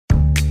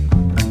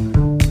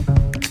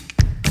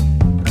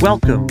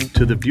Welcome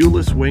to the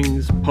Viewless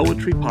Wings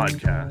Poetry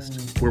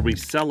Podcast, where we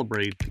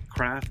celebrate the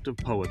craft of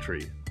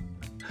poetry.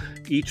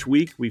 Each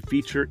week, we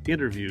feature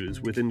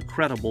interviews with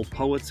incredible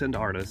poets and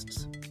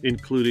artists,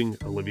 including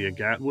Olivia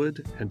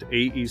Gatwood and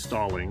A.E.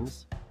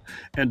 Stallings,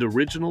 and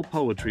original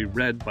poetry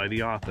read by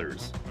the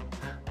authors.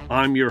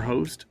 I'm your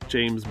host,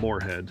 James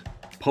Moorhead,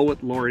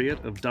 Poet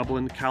Laureate of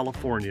Dublin,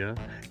 California,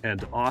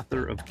 and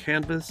author of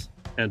Canvas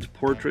and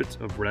Portraits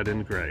of Red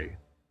and Gray.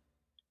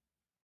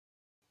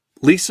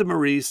 Lisa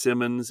Marie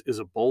Simmons is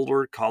a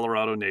Boulder,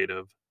 Colorado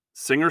native,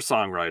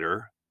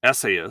 singer-songwriter,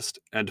 essayist,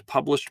 and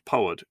published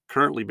poet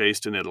currently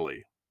based in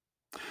Italy.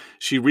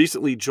 She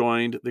recently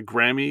joined the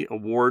Grammy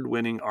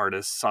Award-winning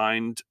artist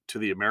signed to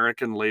the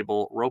American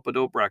label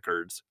Rope-a-Dope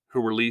Records,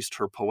 who released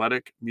her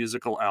poetic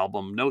musical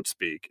album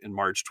Notespeak in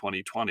March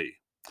 2020,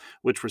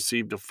 which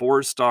received a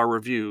 4-star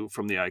review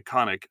from the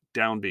iconic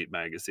Downbeat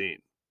magazine.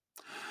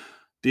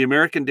 The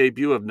American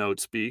debut of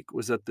Notespeak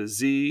was at the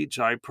Z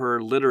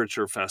Jaipur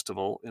Literature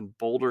Festival in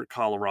Boulder,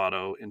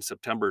 Colorado in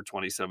September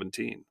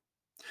 2017.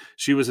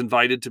 She was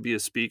invited to be a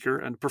speaker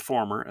and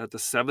performer at the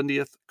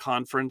 70th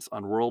Conference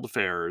on World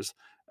Affairs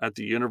at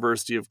the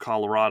University of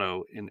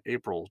Colorado in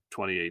April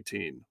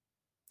 2018.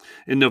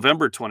 In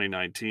November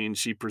 2019,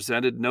 she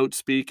presented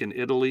Notespeak in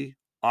Italy,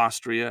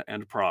 Austria,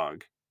 and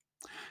Prague.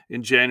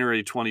 In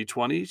January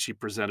 2020, she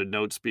presented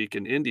Notespeak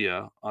in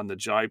India on the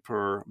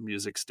Jaipur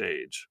Music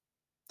Stage.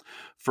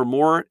 For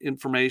more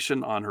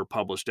information on her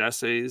published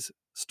essays,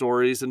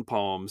 stories, and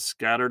poems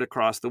scattered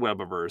across the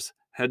webiverse,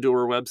 head to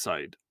her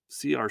website.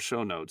 See our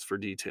show notes for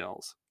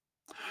details.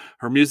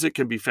 Her music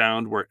can be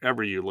found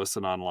wherever you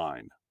listen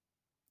online.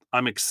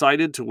 I'm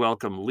excited to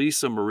welcome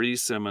Lisa Marie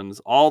Simmons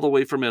all the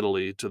way from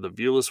Italy to the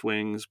Viewless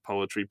Wings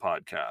Poetry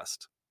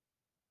Podcast.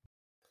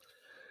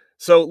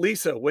 So,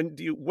 Lisa, when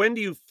do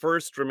you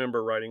first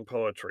remember writing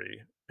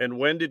poetry, and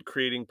when did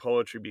creating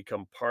poetry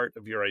become part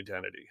of your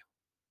identity?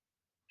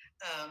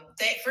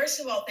 First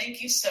of all,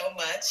 thank you so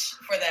much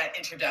for that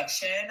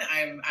introduction.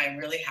 I'm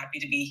really happy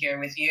to be here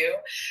with you.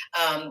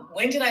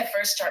 When did I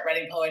first start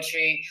writing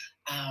poetry?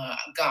 I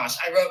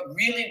wrote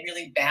really,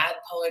 really bad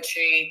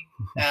poetry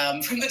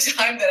from the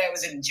time that I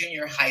was in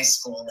junior high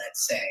school,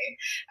 let's say.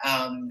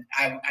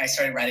 I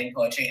started writing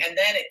poetry, and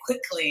then it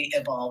quickly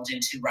evolved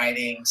into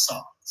writing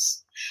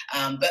songs.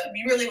 But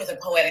really with a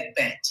poetic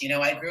bent. You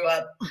know, I grew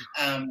up,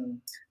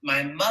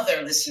 my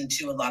mother listened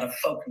to a lot of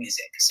folk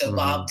music. So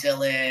Bob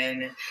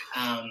Dylan,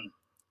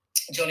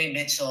 Joni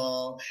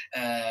Mitchell,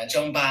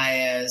 Joan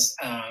Baez,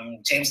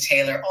 James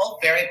Taylor, all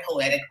very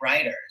poetic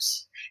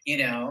writers, you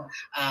know.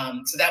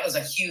 So that was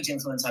a huge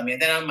influence on me.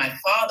 And then on my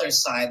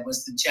father's side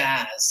was the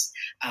jazz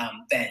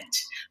bent.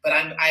 But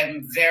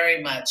I'm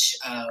very much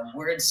a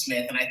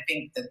wordsmith, and I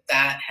think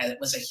that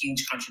was a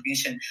huge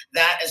contribution.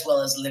 That, as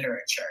well as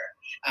literature,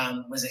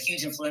 was a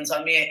huge influence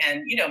on me.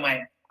 And, you know, my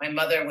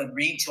mother would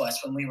read to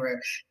us when we were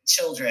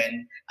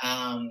children.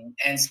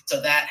 And so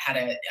that had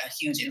a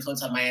huge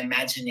influence on my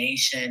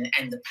imagination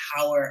and the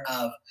power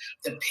of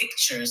the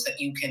pictures that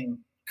you can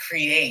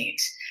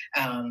create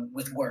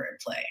with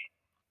wordplay.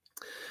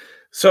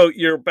 So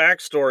your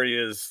backstory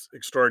is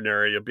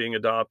extraordinary, of being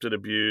adopted,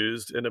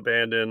 abused, and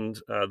abandoned,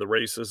 the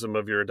racism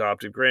of your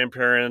adopted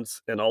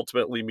grandparents, and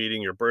ultimately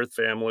meeting your birth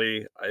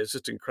family. It's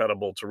just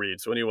incredible to read.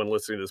 So anyone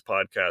listening to this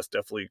podcast,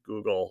 definitely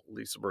Google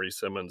Lisa Marie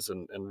Simmons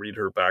and read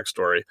her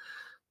backstory.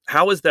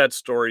 How has that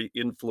story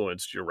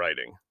influenced your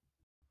writing?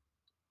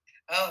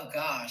 Oh,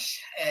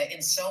 gosh,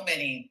 in so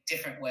many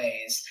different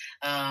ways.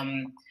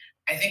 I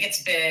think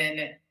it's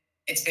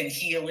been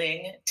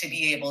healing to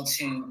be able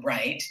to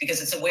write,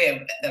 because it's a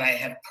way that I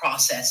have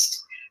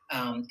processed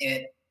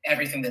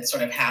everything that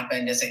sort of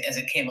happened as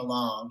it came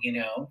along, you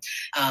know,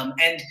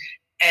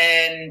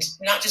 and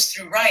not just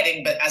through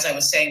writing, but as I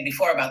was saying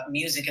before about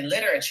music and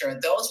literature,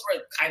 those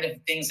were kind of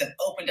things that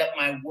opened up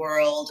my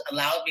world,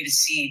 allowed me to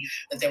see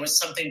that there was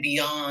something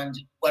beyond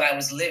what I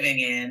was living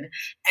in,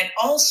 and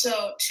also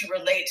to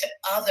relate to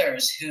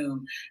others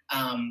who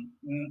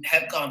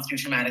have gone through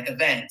traumatic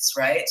events,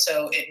 right?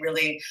 So it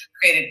really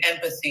created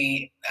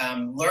empathy,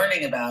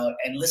 learning about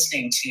and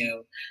listening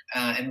to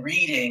and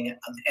reading,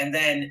 and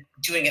then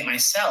doing it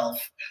myself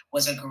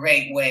was a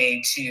great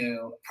way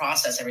to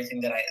process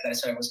everything that I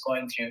sort of was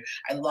going through.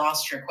 I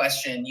lost your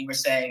question. You were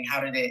saying,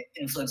 how did it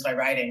influence my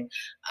writing?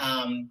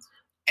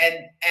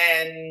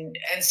 And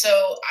so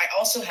I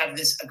also have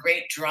a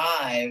great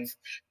drive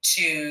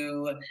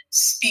to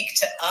speak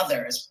to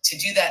others, to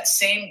do that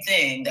same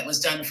thing that was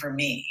done for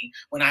me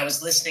when I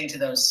was listening to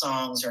those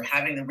songs or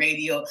having the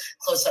radio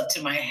close up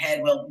to my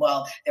head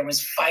while there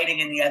was fighting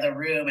in the other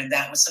room, and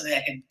that was something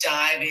I could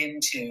dive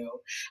into.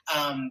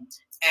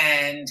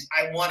 And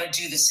I want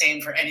to do the same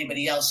for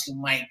anybody else who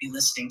might be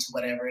listening to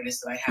whatever it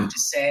is that I have to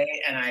say.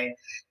 And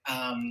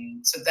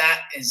so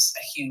that is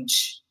a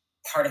huge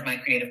part of my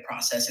creative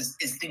process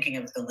is thinking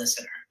of the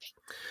listener.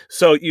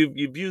 So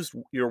you've used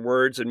your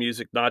words and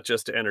music not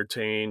just to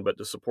entertain, but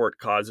to support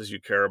causes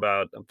you care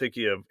about. I'm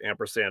thinking of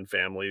ampersand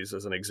families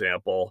as an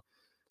example.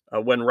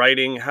 When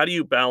writing, how do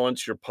you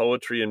balance your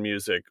poetry and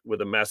music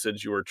with a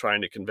message you are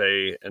trying to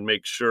convey and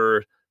make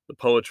sure the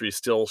poetry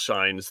still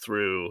shines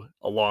through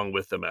along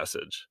with the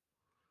message?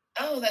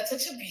 Oh, that's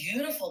such a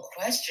beautiful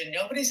question.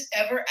 Nobody's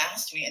ever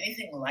asked me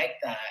anything like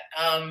that.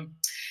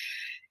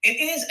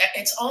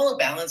 It's all a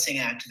balancing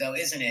act, though,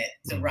 isn't it?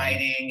 The Mhm.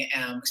 writing,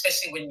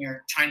 especially when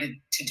you're trying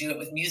to do it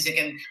with music.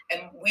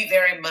 And we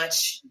very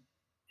much,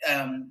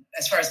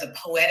 as far as the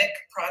poetic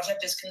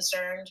project is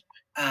concerned,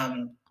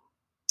 um,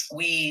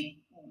 we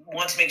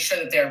want to make sure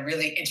that they're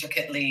really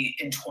intricately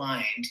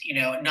entwined,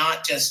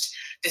 not just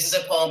this is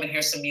a poem and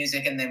here's some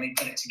music and then we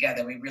put it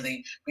together.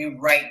 We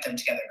write them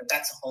together, but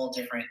that's a whole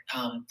different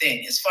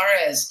thing. As far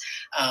as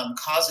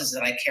causes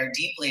that I care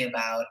deeply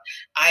about,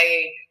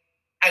 i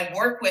I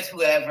work with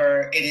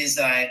whoever it is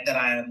that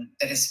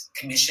has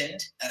commissioned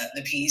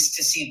the piece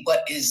to see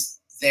what is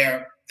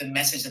the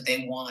message that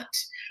they want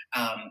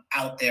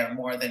out there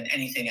more than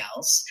anything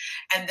else,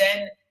 and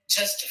then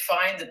just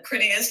find the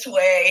prettiest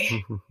way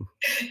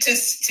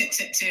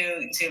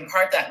to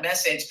impart that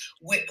message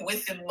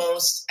with the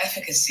most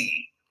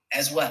efficacy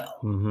as well.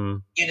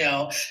 Mhm.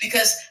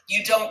 Because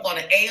you don't want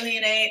to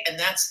alienate, and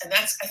that's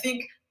I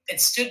think it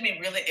stood me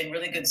really in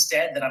really good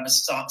stead that I'm a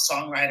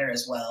songwriter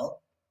as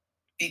well,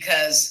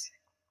 because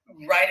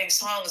writing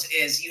songs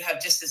is you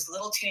have just this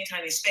little teeny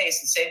tiny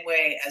space, the same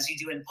way as you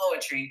do in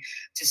poetry,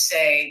 to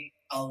say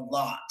a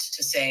lot,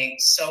 to say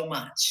so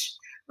much,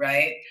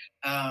 right?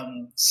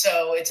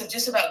 So it's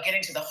just about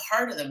getting to the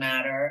heart of the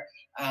matter,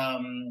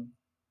 um,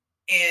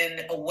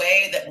 in a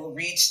way that will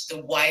reach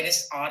the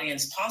widest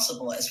audience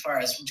possible, as far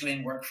as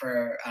doing work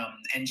for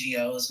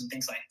NGOs and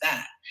things like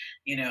that,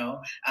 you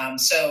know?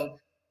 So,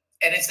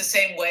 and it's the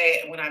same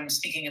way when I'm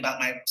speaking about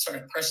my sort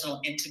of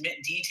personal, intimate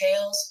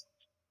details.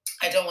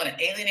 I don't want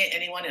to alienate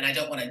anyone, and I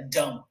don't want to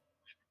dump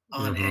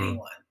on Mhm.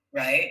 anyone,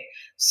 right?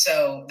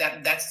 So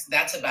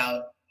that's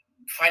about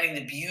finding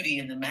the beauty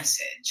in the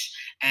message,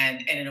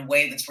 and in a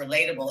way that's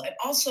relatable. And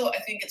also, I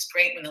think it's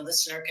great when the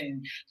listener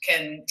can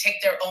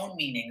take their own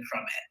meaning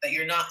from it, that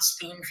you're not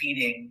spoon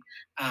feeding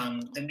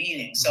the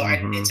meaning. So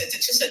Mhm.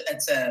 it's just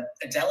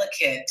a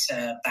delicate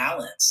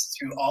balance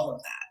through all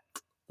of that.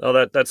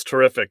 Oh, that's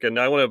terrific, and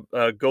I wanna,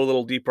 go a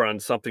little deeper on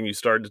something you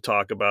started to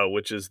talk about,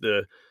 which is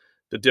the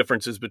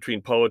differences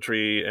between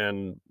poetry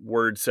and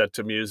words set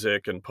to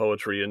music and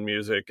poetry and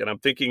music, and I'm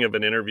thinking of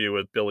an interview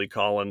with Billy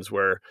Collins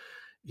where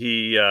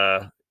he,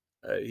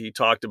 he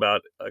talked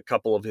about a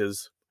couple of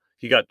his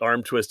he got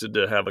arm twisted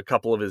to have a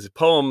couple of his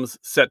poems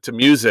set to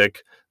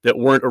music that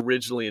weren't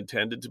originally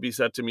intended to be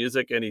set to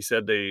music, and he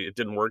said it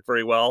didn't work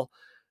very well.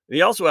 And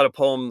he also had a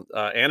poem,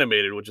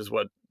 animated, which is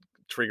what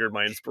triggered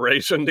my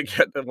inspiration to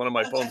get one of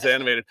my poems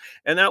animated,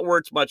 and that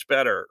works much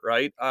better,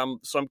 right?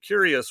 So I'm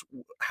curious,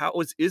 how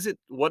is it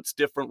what's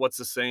different, what's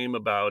the same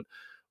about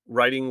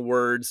writing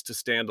words to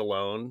stand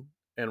alone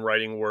and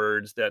writing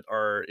words that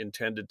are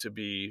intended to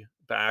be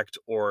backed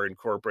or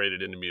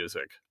incorporated into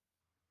music?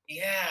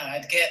 Yeah,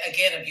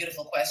 again a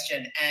beautiful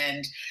question,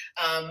 and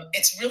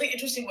it's really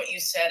interesting what you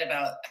said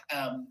about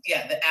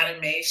yeah, the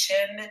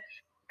animation.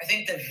 I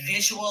think the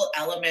visual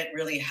element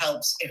really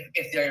helps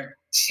if they're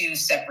two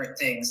separate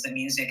things, the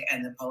music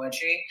and the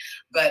poetry.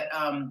 But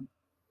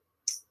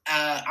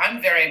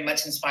I'm very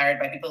much inspired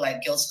by people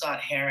like Gil Scott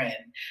Heron,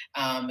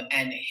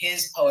 and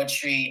his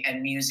poetry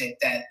and music.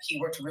 That he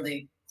worked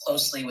really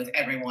closely with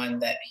everyone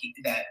that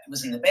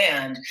was in the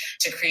band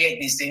to create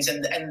these things,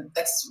 and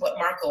that's what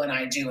Marco and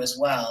I do as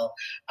well.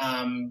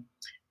 Um,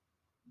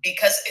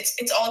 because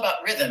it's all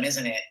about rhythm,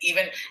 isn't it?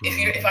 Even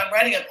if Mhm. I'm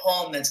writing a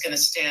poem that's going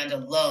to stand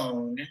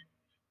alone,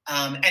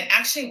 and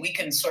actually we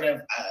can sort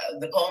of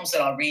the poems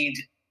that I'll read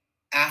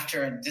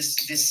after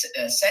this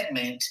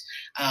segment,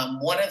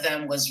 one of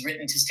them was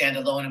written to stand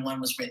alone, and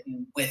one was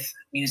written with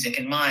music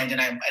in mind.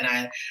 And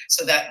I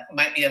so that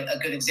might be a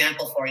good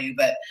example for you.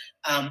 But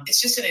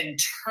it's just an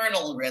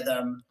internal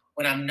rhythm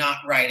when I'm not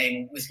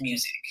writing with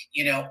music,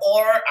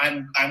 or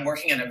I'm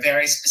working on a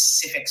very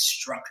specific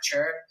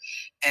structure,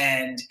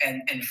 and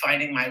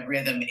finding my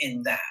rhythm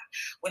in that.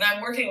 When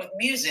I'm working with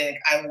music,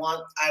 I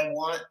want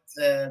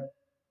the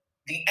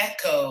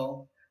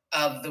echo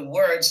of the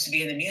words to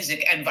be in the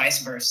music, and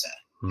vice versa.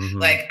 Mhm.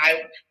 Like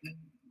I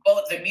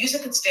both the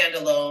music could stand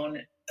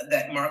alone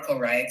that Marco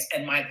writes,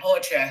 and my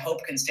poetry I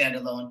hope can stand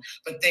alone,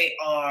 but they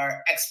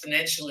are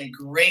exponentially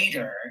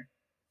greater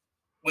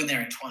when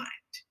they're entwined.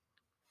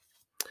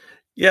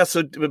 Yeah,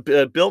 so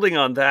building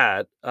on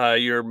that,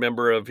 you're a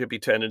member of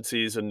Hippie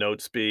Tendencies and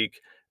Note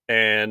Speak,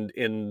 and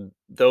in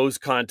those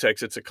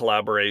contexts, it's a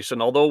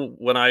collaboration. Although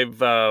when I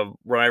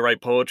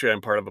write poetry,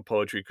 I'm part of a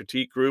poetry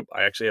critique group.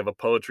 I actually have a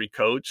poetry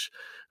coach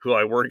who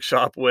I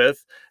workshop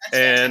with, That's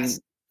and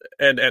fantastic.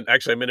 and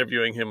actually, I'm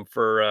interviewing him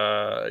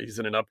for he's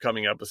in an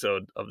upcoming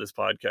episode of this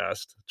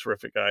podcast.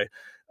 Terrific guy.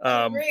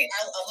 Oh, Um, great.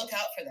 I'll look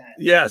out for that.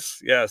 yes,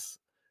 yes.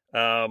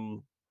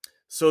 Um,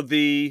 so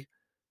the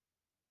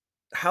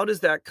how does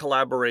that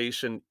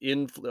collaboration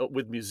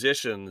with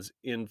musicians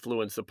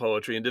influence the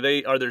poetry? And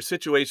are there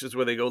situations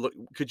where they go, look,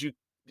 could you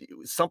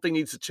something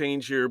needs to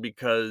change here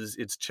because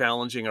it's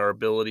challenging our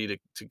ability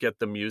to get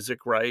the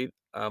music right?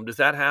 Does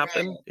that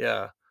happen? Right.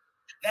 Yeah.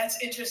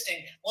 That's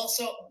interesting. Well,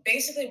 so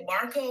basically,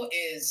 Marco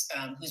is,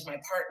 who's my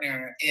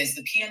partner, is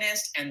the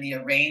pianist and the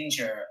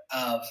arranger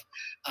of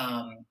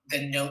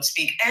the Note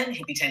Speak and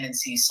Hippie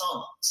Tendency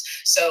songs.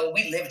 So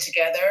we live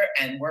together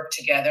and work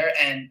together,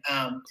 and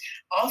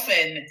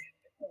often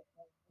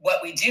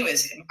what we do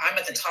is I'm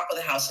at the top of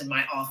the house in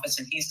my office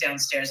and he's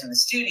downstairs in the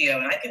studio,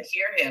 and I can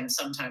hear him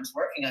sometimes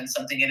working on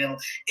something and it'll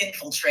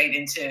infiltrate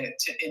into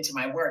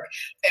my work.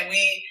 And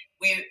we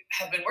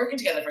have been working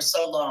together for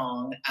so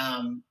long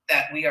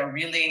that we are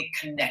really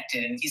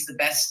connected, and he's the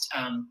best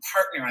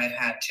partner I've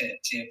had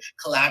to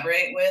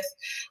collaborate with.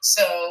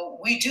 So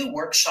we do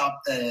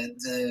workshop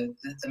the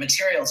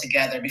material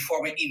together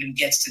before it even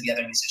gets to the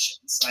other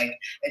musicians. Like,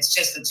 it's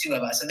just the two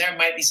of us, and there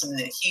might be something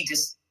that he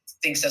just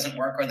thinks doesn't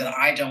work, or that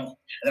I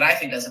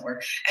think doesn't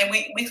work. And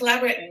we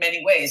collaborate in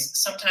many ways.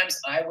 Sometimes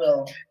I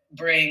will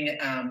bring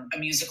a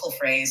musical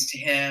phrase to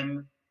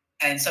him,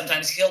 and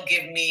sometimes he'll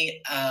give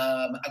me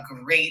a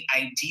great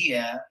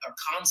idea or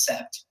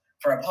concept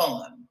for a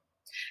poem.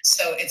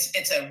 So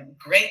it's a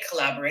great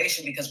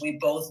collaboration because we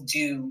both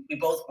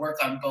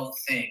work on both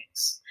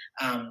things.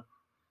 And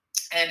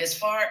as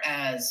far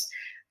as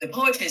the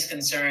poetry is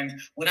concerned,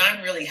 when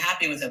I'm really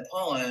happy with a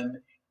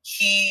poem,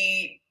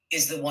 he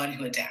is the one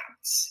who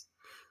adapts.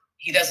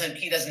 He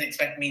doesn't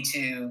expect me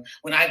to,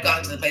 when I've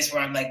gotten to the place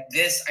where I'm like,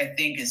 this I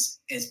think is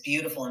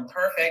beautiful and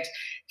perfect,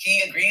 he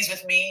agrees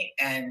with me,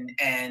 and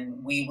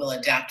we will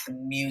adapt the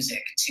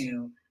music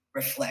to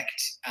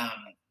reflect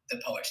the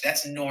poetry.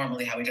 That's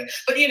normally how we do it.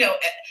 But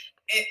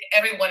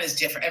everyone is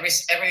different.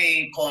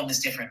 Every poem is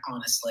different,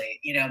 honestly.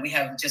 We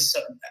have just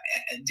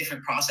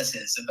different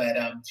processes. But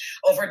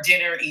over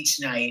dinner each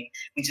night,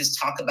 we just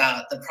talk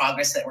about the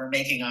progress that we're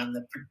making on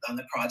the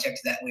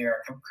project that we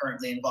are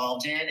currently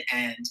involved in,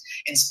 and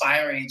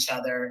inspire each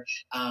other.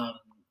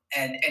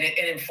 And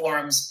it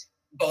informs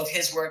both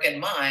his work and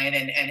mine,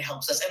 and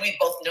helps us. And we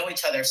both know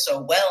each other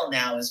so well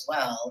now as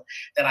well,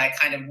 that I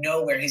kind of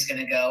know where he's going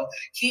to go.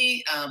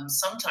 He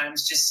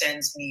sometimes just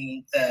sends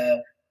me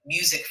the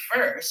music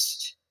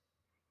first,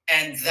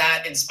 and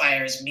that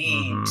inspires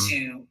me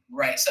to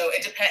write. So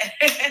it depends.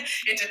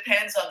 It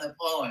depends on the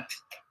poem.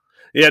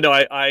 Yeah, no,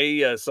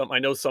 I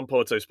know some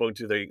poets I've spoken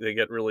to, they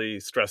get really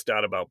stressed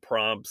out about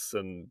prompts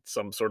and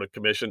some sort of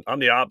commission. I'm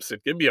the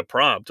opposite. Give me a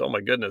prompt. Oh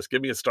my goodness,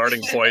 give me a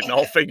starting point, and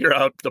I'll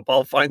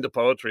I'll find the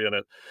poetry in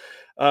it.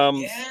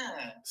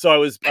 Yeah. So I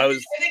was I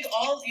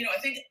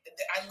think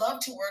I love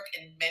to work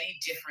in many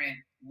different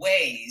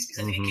ways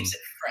because I think it keeps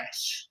it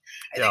fresh.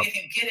 I think if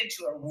you get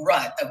into a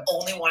rut of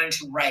only wanting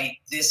to write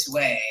this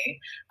way,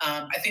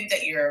 I think that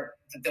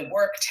the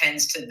work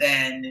tends to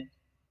then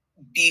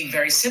be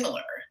very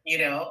similar,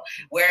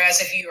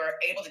 whereas if you are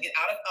able to get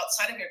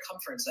outside of your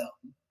comfort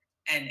zone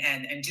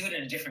and do it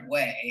in a different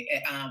way,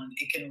 it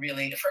can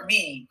really, for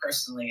me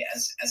personally,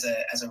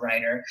 as a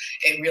writer,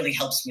 it really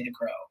helps me to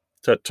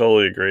grow.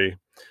 Totally agree.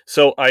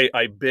 So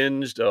I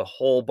binged a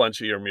whole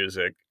bunch of your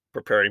music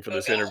preparing for Oh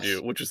this gosh.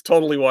 interview, which was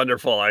totally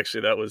wonderful.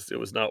 Actually, it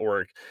was not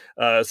work.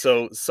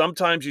 So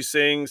sometimes you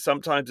sing,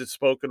 sometimes it's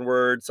spoken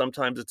word,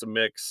 sometimes it's a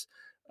mix.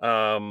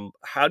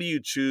 How do you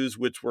choose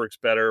which works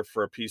better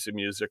for a piece of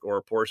music or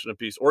a portion of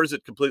piece, or is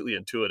it completely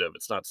intuitive?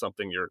 It's not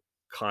something you're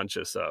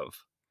conscious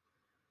of.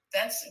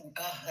 That's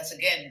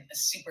again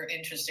super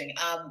interesting.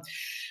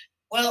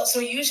 Well, so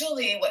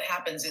usually what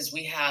happens is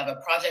we have a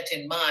project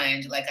in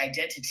mind, like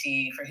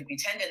Identity for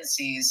Hippie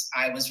Tendencies.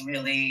 I was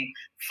really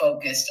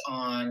focused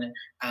on,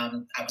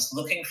 I was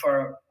looking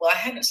for, well, I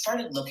hadn't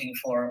started looking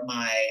for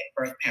my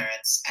birth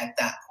parents at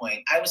that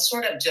point. I was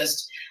sort of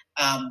just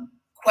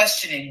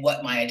questioning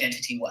what my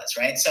identity was,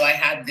 right? So I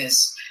had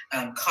this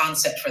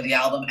concept for the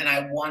album, and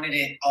I wanted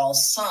it all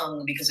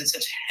sung because it's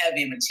such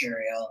heavy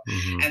material.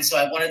 And so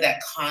I wanted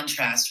that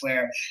contrast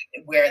where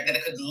that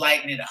it could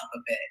lighten it up a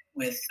bit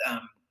with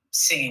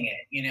singing it,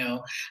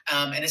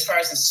 and as far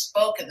as the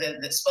spoken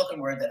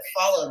word that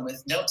followed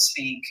with Note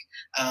Speak,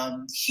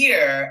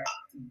 here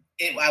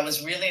I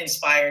was really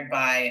inspired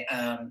by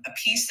a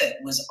piece that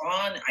was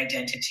on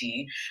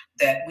Identity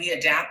that we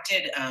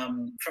adapted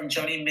from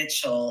Joan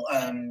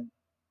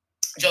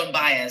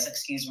Baez,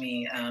 excuse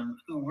me,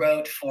 who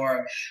wrote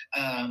for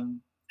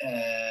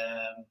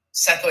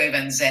Sacco e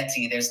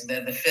Vanzetti. There's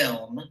the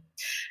film.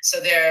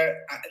 So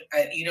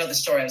the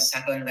story of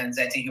Sacco and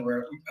Vanzetti, who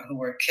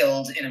were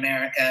killed in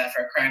America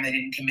for a crime they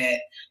didn't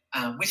commit,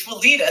 which will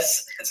lead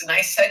us. It's a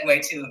nice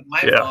segue to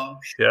my poem.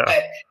 Yeah.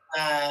 But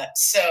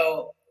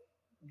so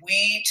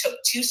we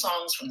took two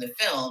songs from the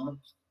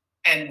film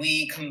and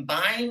we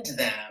combined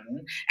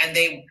them, and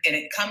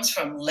it comes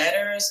from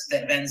letters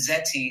that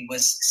Vanzetti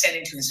was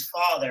sending to his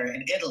father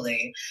in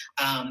Italy,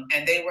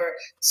 and they were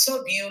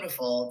so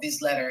beautiful,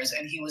 these letters,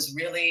 and he was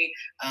really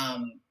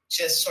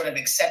just sort of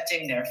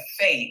accepting their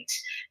fate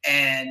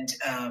and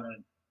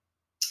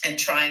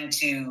trying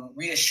to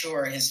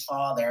reassure his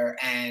father,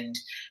 and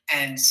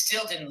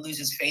still didn't lose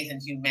his faith in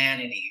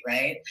humanity,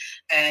 right?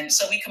 And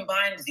so we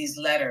combined these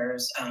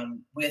letters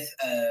with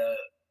a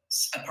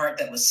part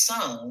that was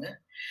sung.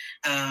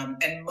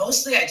 And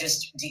mostly I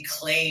just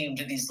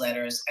declaimed these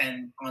letters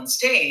and on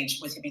stage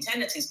with hippie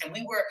tendencies. And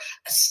we were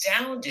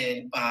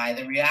astounded by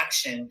the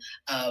reaction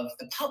of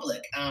the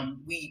public.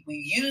 We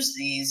used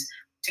these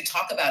to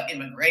talk about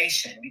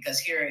immigration because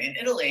here in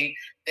Italy,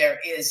 there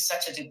is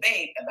such a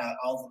debate about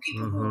all the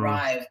people who Hmm.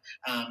 arrive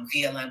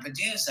via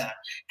Lampedusa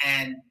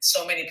and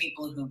so many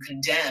people who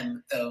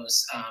condemn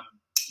those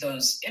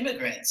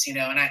immigrants,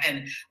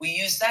 and we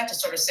use that to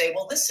sort of say,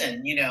 well,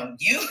 listen, you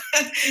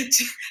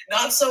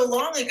not so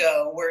long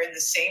ago were in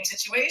the same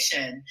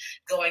situation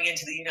going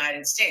into the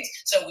United States.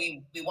 So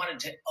we wanted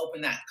to open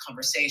that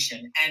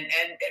conversation, and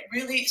it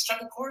really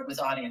struck a chord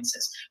with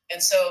audiences.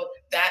 And so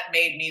that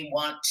made me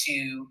want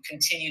to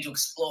continue to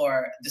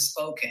explore the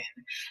spoken.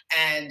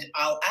 And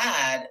I'll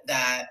add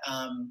that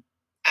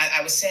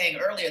I was saying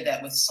earlier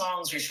that with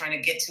songs, you're trying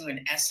to get to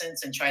an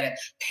essence and try to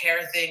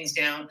pare things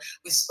down.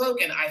 With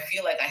spoken, I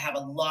feel like I have a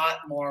lot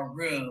more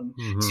room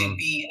to Hmm.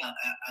 be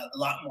a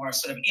lot more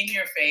sort of in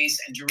your face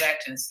and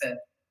direct. And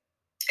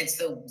it's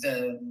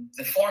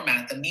the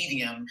format, the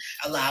medium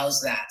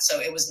allows that. So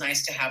it was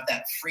nice to have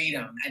that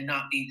freedom and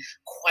not be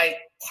quite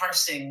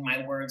parsing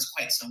my words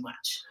quite so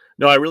much.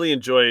 No, I really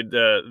enjoyed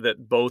that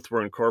both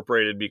were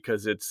incorporated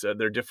because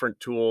they're different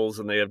tools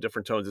and they have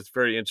different tones. It's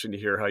very interesting to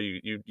hear how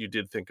you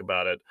did think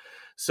about it.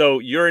 So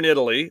you're in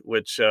Italy,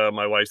 which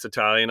my wife's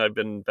Italian. I've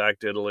been back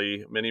to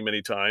Italy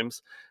many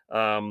times.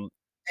 Um,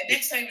 And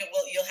next time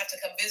you'll have to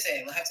come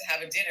visit. We'll have to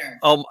have a dinner.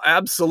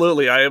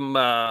 Absolutely. I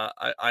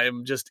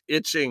am just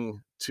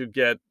itching to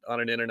get on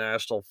an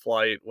international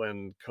flight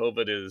when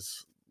COVID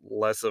is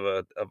less of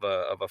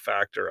a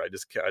factor. I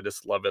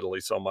just love Italy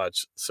so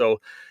much.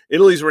 So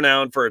Italy's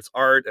renowned for its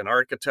art and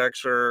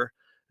architecture,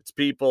 its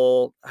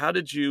people. How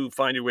did you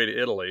find your way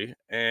to Italy,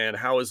 and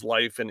how has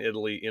life in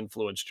Italy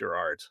influenced your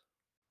art?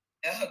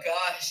 Oh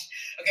gosh.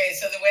 Okay,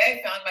 so the way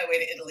I found my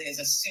way to Italy is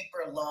a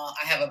super long.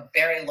 I have a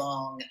very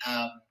long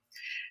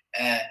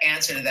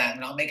answer to that,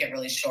 and I'll make it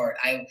really short.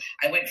 I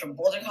went from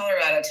Boulder,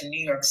 Colorado, to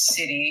New York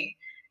City,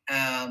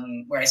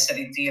 where I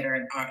studied theater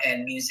and art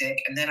and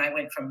music, and then I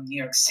went from New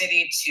York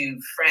City to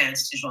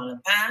France to Juan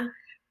Lepin.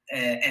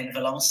 And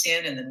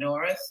Valenciennes in the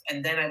north,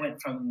 and then I went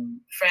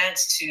from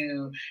France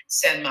to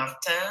Saint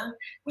Martin,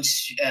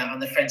 which on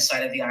the French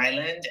side of the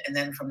island, and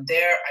then from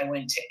there I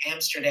went to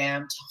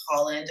Amsterdam, to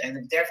Holland. I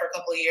lived there for a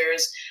couple of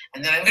years,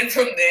 and then I went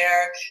from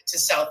there to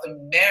South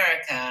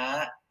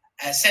America,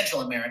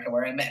 Central America,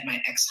 where I met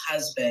my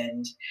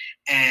ex-husband,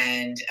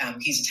 and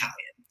he's Italian.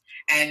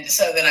 And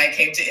so then I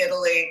came to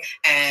Italy,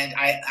 and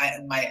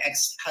my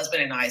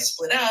ex-husband and I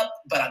split up,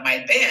 but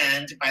my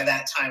band by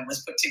that time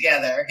was put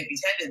together, Hippie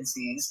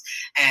Tendencies,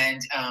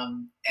 and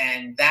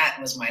that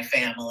was my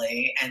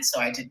family. And so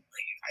I didn't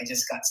leave. I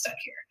just got stuck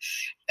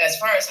here. As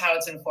far as how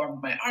it's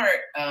informed my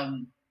art,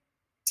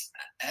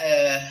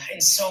 in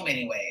so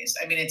many ways.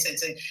 I mean,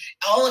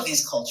 all of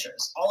these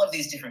cultures, all of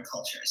these different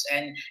cultures,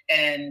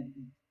 and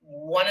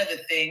one of the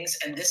things,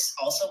 and this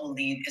also will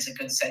lead is a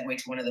good segue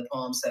to one of the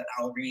poems that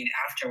I'll read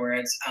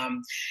afterwards.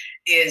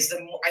 Is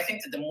I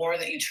think that the more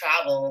that you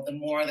travel, the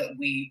more that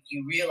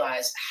you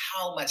realize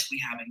how much we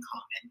have in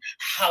common,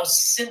 how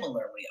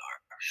similar we are.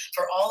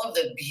 For all of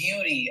the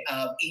beauty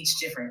of each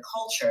different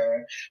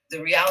culture,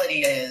 the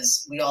reality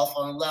is we all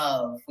fall in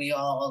love. We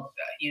all,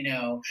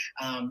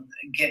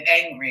 get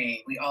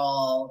angry. We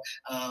all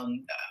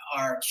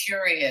are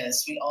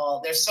curious.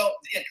 There's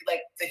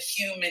like the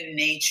human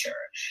nature,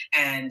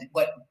 and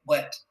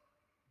what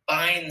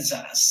binds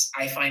us,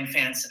 I find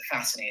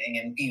fascinating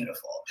and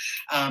beautiful.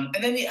 And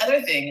then the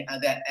other thing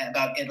that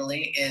about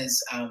Italy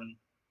is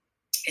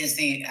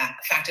the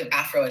fact of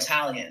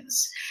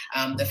Afro-Italians,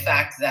 the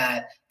fact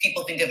that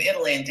people think of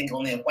Italy and think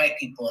only of white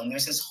people, and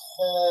there's this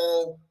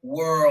whole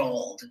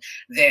world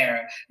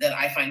there that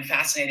I find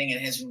fascinating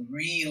and has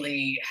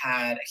really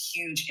had a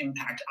huge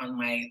impact on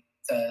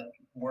the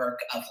work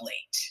of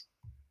late.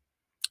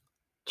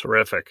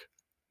 Terrific.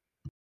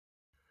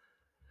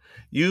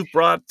 You've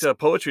brought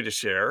poetry to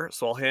share,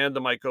 so I'll hand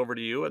the mic over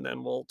to you, and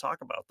then we'll talk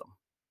about them.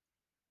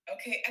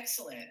 Okay,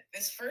 excellent.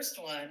 This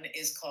first one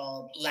is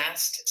called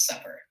Last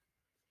Supper.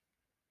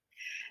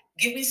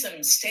 Give me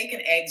some steak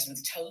and eggs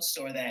with toast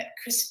or that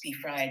crispy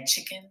fried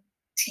chicken,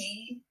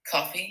 tea,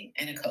 coffee,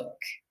 and a Coke.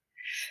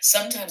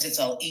 Sometimes it's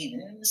all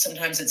eaten,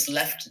 sometimes it's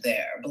left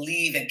there.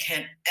 Believe it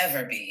can't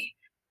ever be.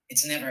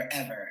 It's never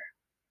ever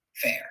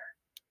fair.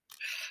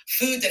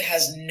 Food that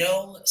has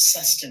no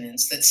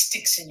sustenance, that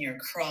sticks in your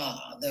craw,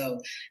 though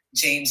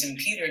James and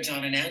Peter,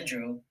 John and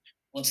Andrew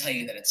will tell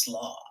you that it's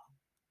law.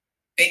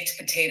 Baked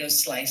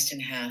potatoes sliced in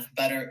half,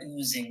 butter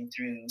oozing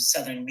through,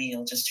 southern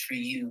meal just for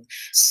you,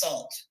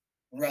 salt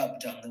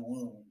rubbed on the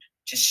wound.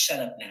 Just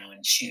shut up now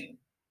and chew.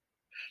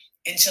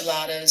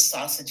 Enchiladas,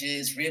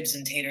 sausages, ribs,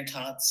 and tater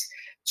tots.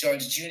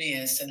 George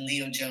Junius and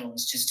Leo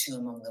Jones, just two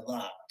among the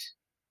lot.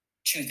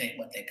 Truth ain't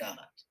what they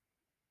got.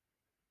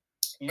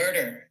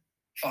 Murder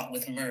fought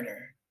with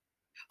murder.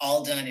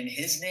 All done in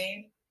his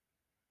name.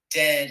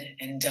 Dead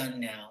and done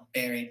now,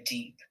 buried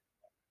deep.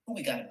 Who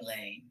we gotta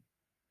blame?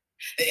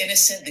 The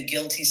innocent, the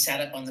guilty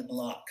sat up on the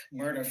block.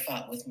 Murder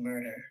fought with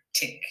murder.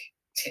 Tick,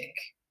 tick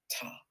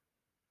tock.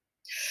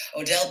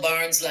 Odell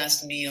Barnes'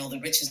 last meal, the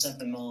richest of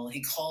them all,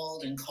 he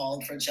called and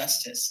called for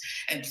justice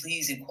and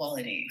please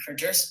equality. For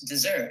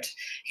dessert,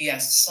 he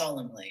asked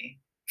solemnly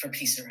for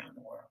peace around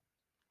the world.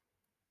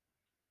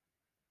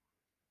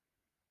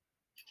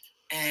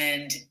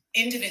 And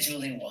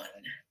individually one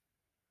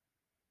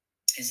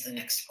is the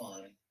next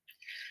poem.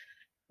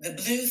 The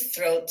blue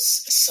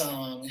throat's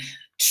song,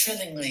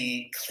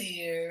 trillingly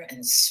clear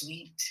and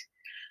sweet,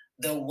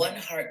 though one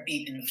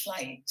heartbeat in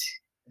flight,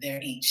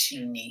 they're each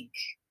unique.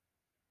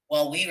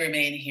 While we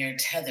remain here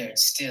tethered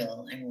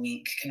still and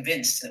weak,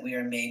 convinced that we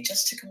are made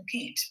just to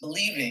compete,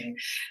 believing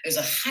there's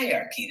a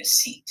hierarchy to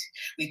seat.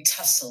 We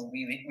tussle,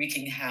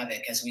 wreaking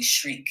havoc as we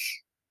shriek.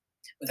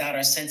 Without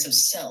our sense of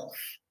self,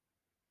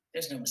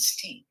 there's no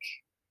mystique.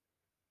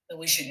 But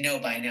we should know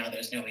by now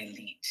there's no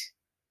elite.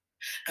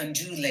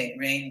 Undulate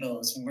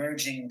rainbows,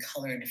 merging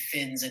colored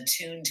fins,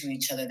 attuned to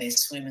each other, they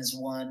swim as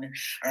one.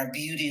 Our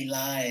beauty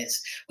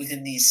lies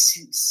within these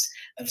suits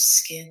of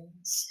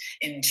skins,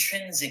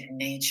 intrinsic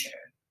nature.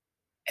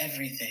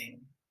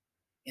 Everything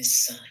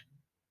is sun.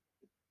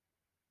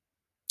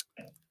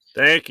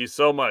 Thank you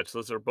so much.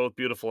 Those are both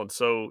beautiful and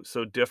so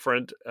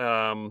different.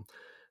 So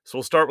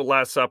we'll start with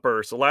Last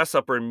Supper. So Last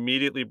Supper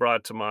immediately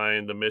brought to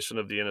mind the mission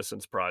of the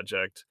Innocence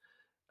Project,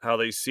 how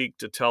they seek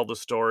to tell the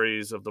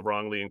stories of the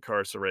wrongly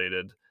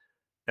incarcerated.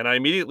 And I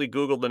immediately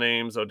Googled the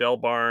names Odell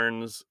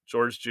Barnes,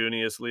 George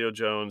Junius, Leo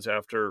Jones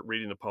after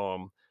reading the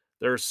poem.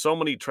 There are so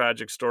many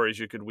tragic stories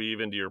you could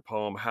weave into your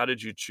poem. How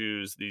did you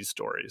choose these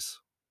stories?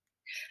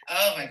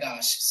 Oh my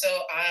gosh. So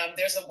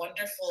there's a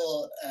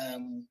wonderful,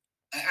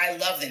 I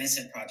love the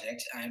Innocent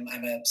Project. I'm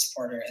a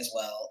supporter as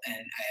well. And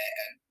I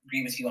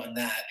agree with you on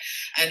that.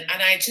 And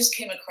I just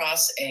came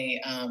across a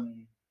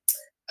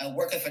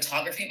work of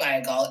photography by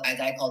a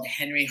guy called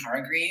Henry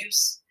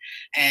Hargreaves.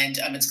 And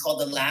it's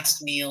called The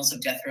Last Meals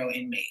of Death Row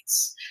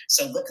Inmates.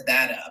 So look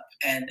that up.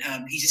 And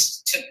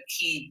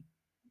he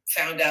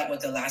found out what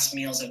the last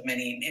meals of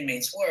many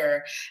inmates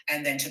were,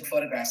 and then took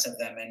photographs of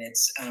them. And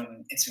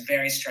it's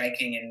very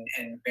striking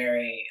and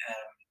very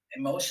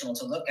emotional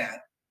to look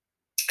at.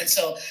 And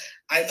so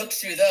I looked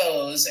through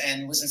those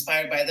and was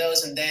inspired by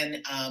those. And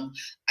then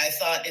I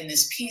thought in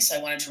this piece,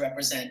 I wanted to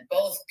represent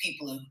both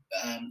people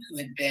who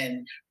had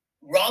been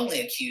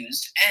wrongly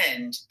accused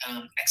and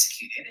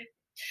executed,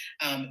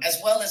 as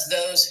well as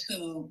those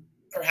who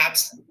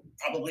perhaps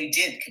probably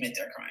did commit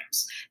their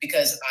crimes,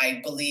 because I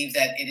believe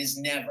that it is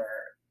never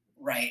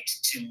right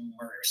to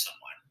murder someone.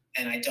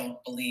 And I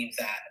don't believe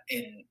that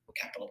in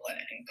capital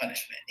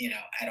punishment,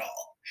 at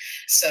all.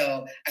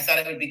 So I thought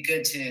it would be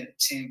good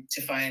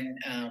to find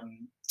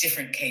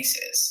different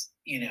cases,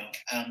 and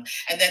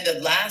then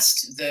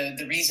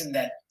the reason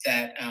that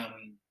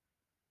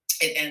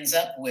it ends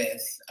up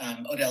with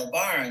Odell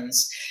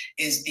Barnes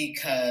is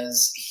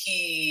because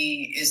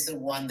he is the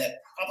one that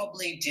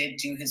probably did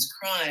do his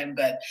crime,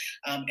 but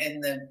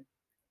in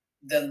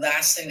the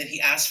last thing that he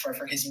asked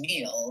for his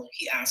meal,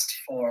 he asked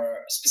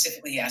for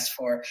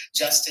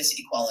justice,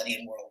 equality,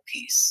 and world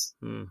peace.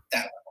 Hmm.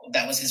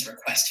 That was his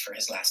request for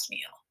his last meal.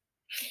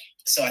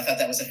 So I thought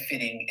that was a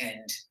fitting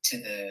end to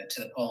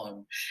the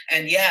poem.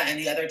 And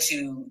the other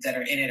two that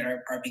are in it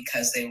are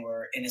because they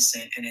were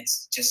innocent, and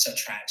it's just so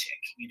tragic,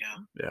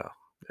 Yeah,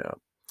 yeah.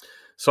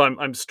 So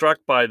I'm struck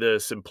by the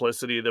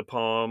simplicity of the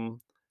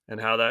poem and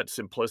how that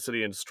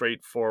simplicity and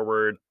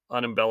straightforward,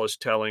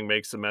 unembellished telling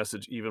makes the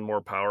message even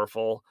more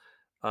powerful.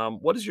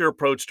 What is your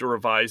approach to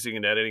revising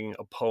and editing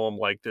a poem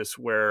like this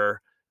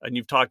where, and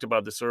you've talked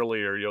about this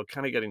earlier,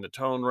 kind of getting the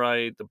tone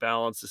right, the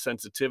balance, the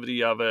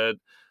sensitivity of it,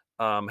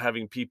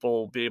 having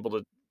people be able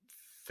to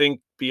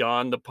think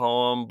beyond the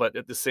poem, but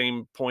at the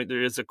same point,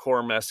 there is a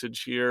core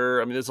message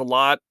here. I mean, there's a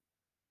lot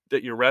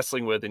that you're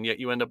wrestling with, and yet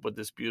you end up with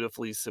this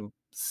beautifully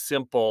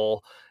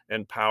simple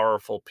and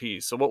powerful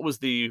piece. So what was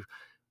the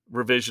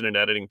revision and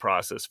editing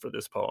process for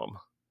this poem?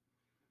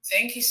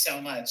 Thank you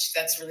so much.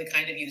 That's really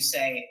kind of you to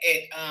say.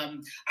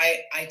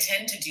 I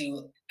tend to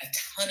do a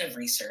ton of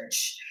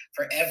research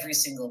for every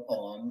single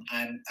poem.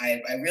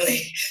 I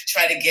really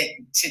try to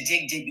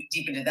dig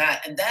deep into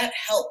that, and that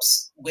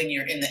helps when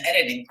you're in the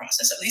editing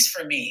process. At least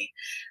for me,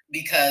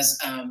 because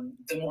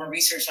the more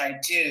research I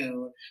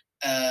do,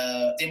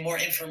 the more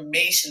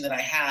information that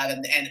I have,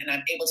 and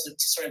I'm able to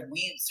sort of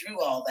weed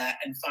through all that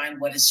and find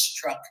what has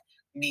struck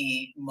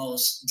me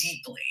most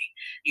deeply,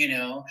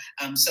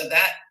 so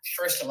that,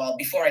 first of all,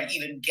 before I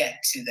even get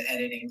to the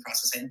editing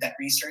process, I think that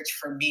research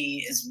for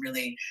me is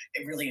really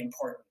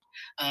important.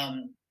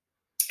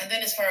 And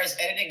then as far as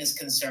editing is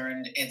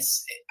concerned,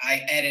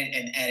 I edit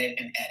and edit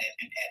and edit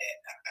and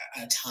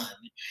edit a ton.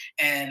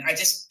 And I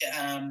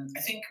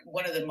think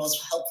one of the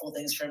most helpful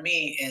things for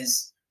me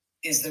is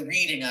the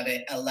reading of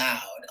it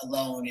aloud,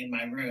 alone in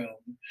my room.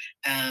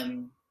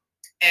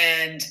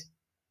 And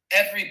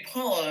every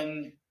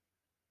poem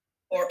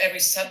or every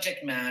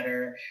subject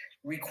matter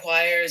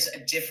requires a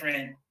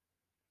different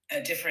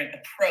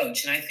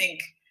approach. And I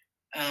think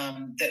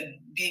that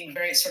being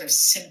very sort of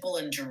simple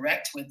and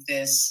direct with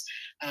this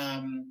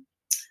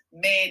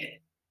made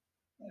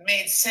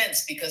made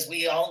sense because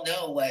we all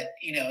know what,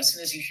 as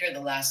soon as you hear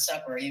the Last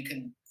Supper, you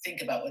can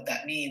think about what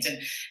that means. And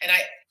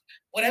I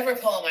whatever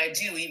poem I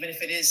do, even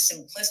if it is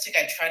simplistic,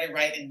 I try to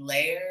write in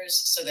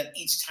layers so that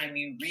each time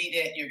you read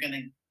it, you're going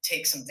to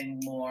take something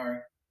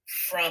more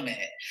from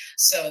it.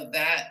 So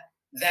that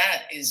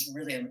is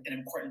really an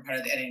important part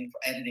of the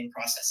editing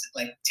process.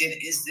 Like,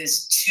 is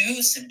this too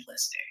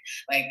simplistic?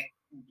 Like,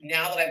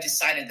 now that I've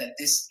decided that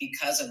this,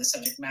 because of the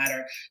subject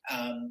matter,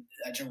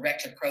 a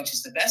direct approach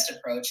is the best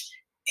approach.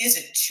 Is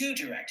it too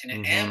direct?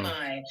 And am Mm-hmm.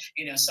 I,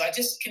 so I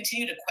just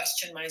continue to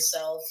question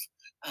myself,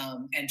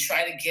 and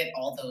try to get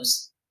all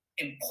those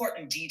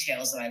important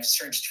details that I've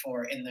searched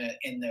for in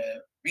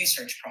the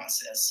research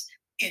process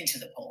into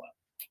the poem.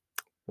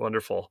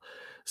 Wonderful.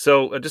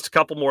 So, just a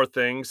couple more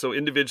things. So,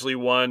 individually,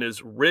 one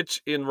is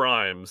rich in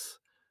rhymes.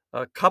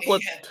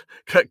 Couplet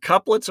Yeah.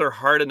 couplets are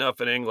hard enough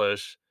in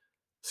English.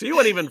 So, you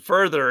went even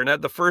further and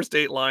had the first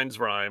 8 lines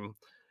rhyme.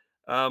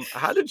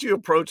 How did you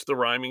approach the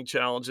rhyming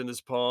challenge in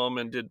this poem?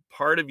 And did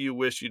part of you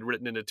wish you'd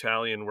written in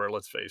Italian, where,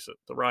 let's face it,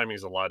 the rhyming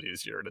is a lot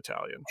easier in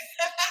Italian?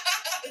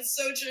 It's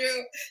so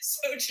true,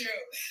 so true.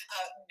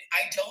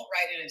 I don't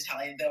write in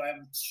Italian, though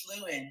I'm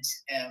fluent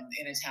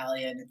in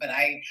Italian. But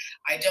I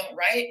don't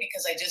write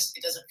because it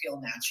doesn't feel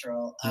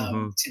natural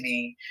Hmm. to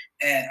me.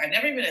 And I've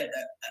never even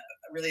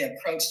really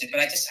approached it. But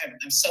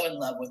I'm so in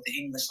love with the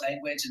English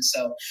language, and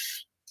so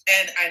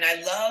and I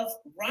love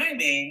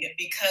rhyming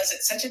because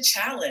it's such a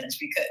challenge,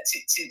 because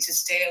to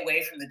stay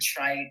away from the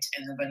trite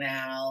and the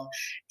banal,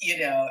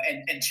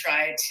 and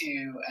try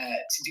to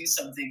do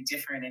something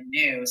different and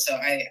new. So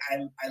I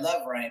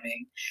love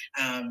rhyming,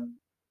 um,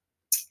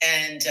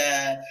 and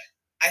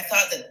I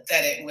thought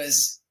that it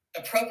was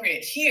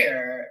appropriate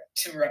here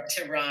to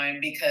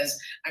rhyme because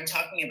I'm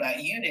talking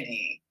about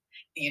unity.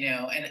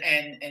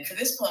 And for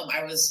this poem,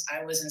 I was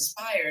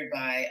inspired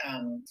by,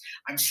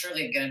 I'm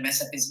surely going to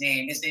mess up his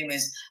name. His name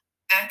is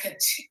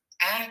Akatu,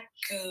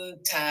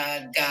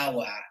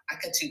 Akutagawa.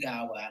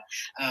 Akutagawa.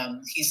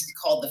 He's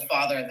called the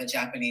father of the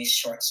Japanese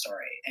short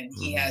story, and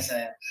he Hmm. has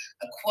a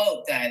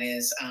quote that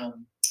is,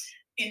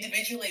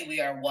 individually we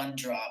are one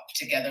drop,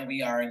 together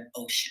we are an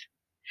ocean.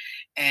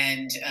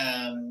 And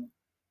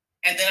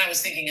then I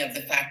was thinking of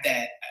the fact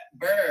that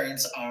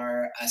birds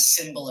are a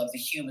symbol of the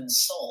human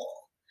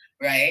soul,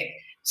 right?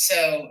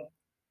 So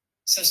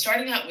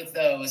starting out with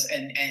those,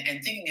 and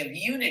thinking of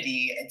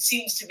unity, it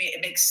seems to me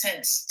it makes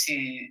sense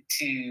to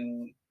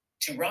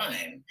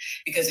rhyme,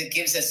 because it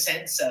gives a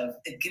sense of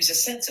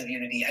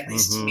unity, at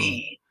least to Hmm.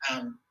 me,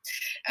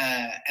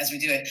 as we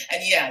do it.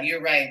 And yeah,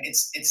 you're right.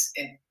 It's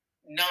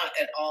not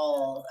at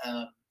all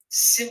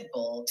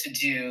simple to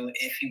do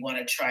if you want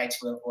to try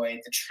to avoid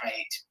the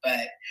trite,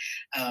 but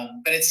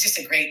it's just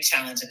a great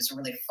challenge, and it's a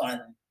really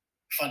fun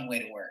way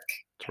to work.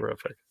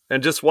 Terrific.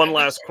 And just one I'm not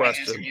last sure if I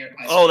answered question. your Oh,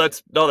 question.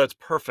 that's no, that's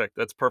perfect.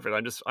 That's perfect.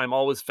 I'm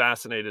always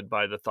fascinated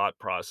by the thought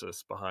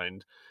process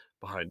behind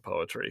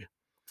poetry.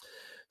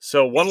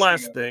 So one Me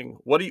last too. thing.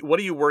 What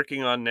are you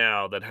working on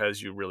now that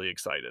has you really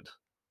excited?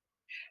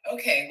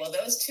 Okay, well,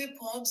 those two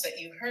poems that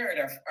you heard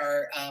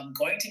are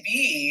going to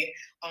be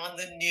on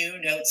the new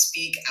Note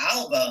Speak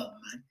album.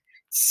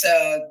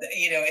 So,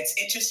 it's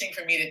interesting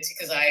for me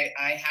because I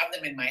have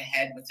them in my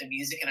head with the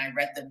music, and I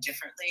read them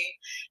differently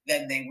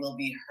than they will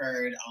be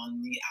heard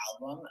on the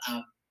album.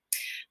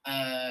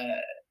 Uh,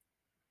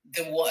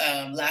 the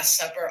Last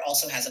Supper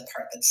also has a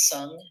part that's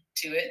sung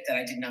to it that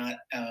I did not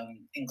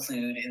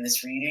include in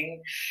this reading.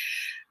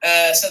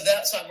 So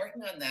I'm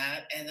working on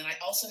that, and then I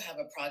also have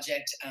a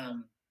project,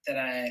 an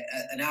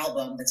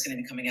album that's going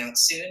to be coming out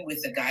soon,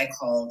 with a guy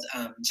called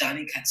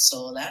Johnny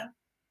Cazzola,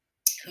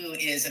 who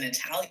is an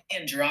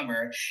Italian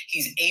drummer.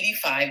 He's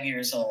 85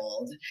 years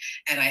old,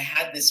 and I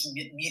had this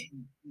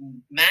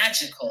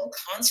magical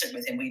concert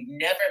with him. We'd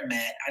never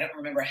met. I don't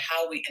remember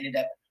how we ended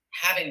up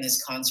having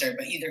this concert,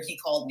 but either he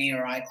called me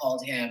or I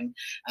called him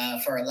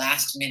for a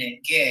last minute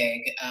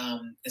gig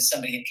that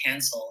somebody had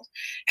canceled,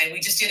 and we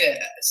just did a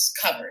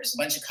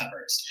bunch of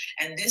covers.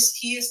 And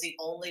he is the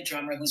only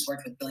drummer who's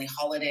worked with Billie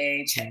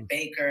Holiday, Chet Mm.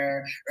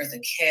 Baker, Eartha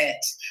Kitt,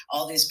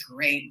 all these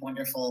great,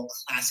 wonderful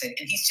classic.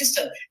 And he's just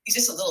a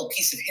little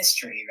piece of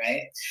history,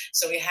 right?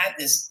 So we had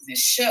this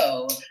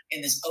show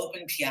in this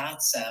open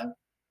piazza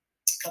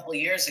a couple of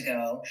years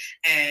ago,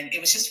 and it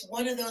was just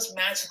one of those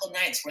magical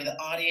nights where the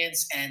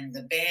audience and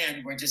the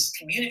band were just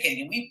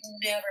communicating. We've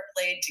never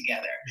played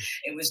together.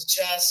 It was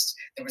just,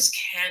 there was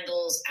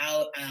candles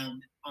out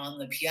on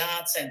the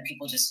piazza, and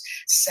people just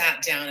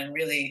sat down and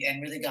really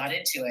got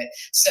into it.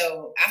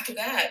 So after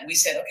that, we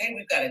said, okay,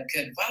 we've got a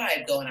good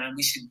vibe going on.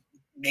 We should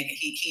make it.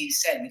 He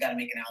said we got to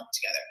make an album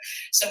together.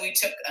 So we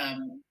took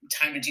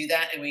time to do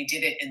that, and we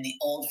did it in the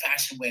old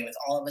fashioned way, with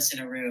all of us in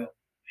a room,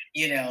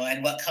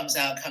 and what comes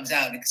out,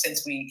 because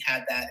since we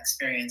had that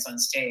experience on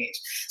stage.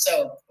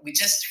 So we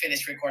just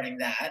finished recording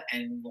that,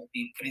 and we'll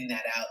be putting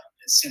that out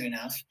soon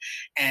enough.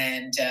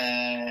 And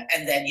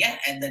then, yeah,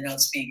 and the Note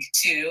Speak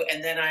too.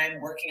 And then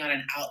I'm working on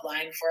an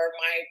outline for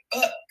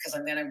my book, because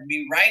I'm going to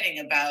be writing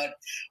about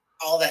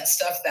all that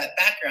stuff, that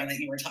background that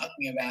you were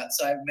talking about.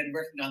 So I've been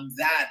working on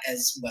that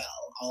as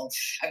well.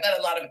 I've got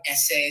a lot of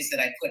essays that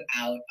I put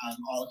out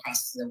all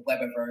across the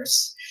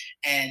Webiverse,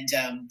 and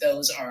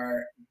those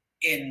are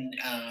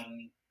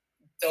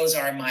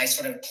my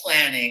sort of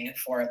planning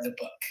for the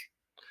book.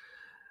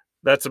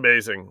 That's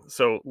amazing.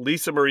 So,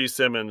 Lisa Marie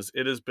Simmons,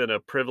 it has been a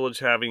privilege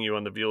having you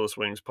on the Viewless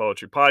Wings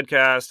Poetry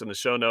Podcast. In the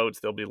show notes,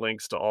 there'll be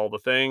links to all the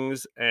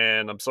things.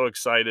 And I'm so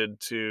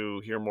excited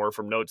to hear more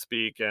from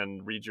Notespeak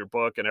and read your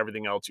book and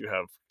everything else you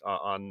have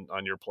on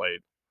your plate.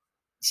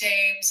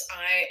 James,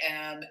 I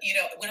am,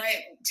 when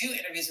I do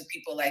interviews with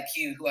people like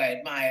you who I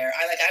admire,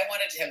 I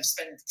wanted to have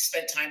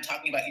spent time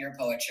talking about your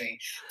poetry.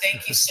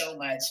 Thank you so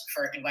much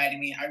for inviting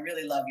me. I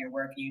really love your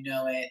work. You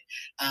know it.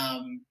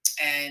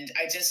 And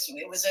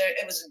it was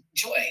a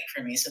joy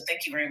for me. So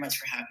thank you very much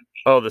for having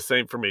me. Oh, the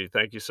same for me.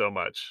 Thank you so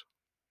much.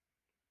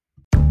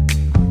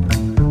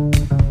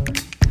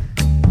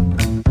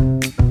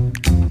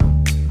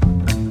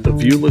 The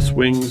Viewless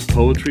Wings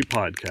Poetry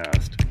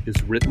Podcast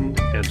is written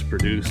and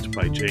produced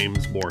by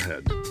James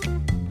Moorhead.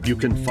 You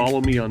can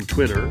follow me on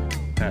Twitter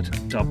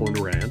at Dublin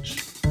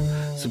Ranch,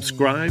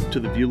 subscribe to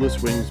the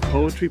Viewless Wings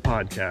Poetry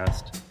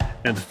Podcast,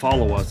 and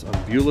follow us on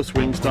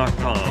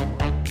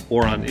viewlesswings.com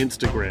or on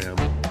Instagram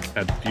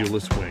at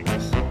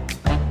viewlesswings.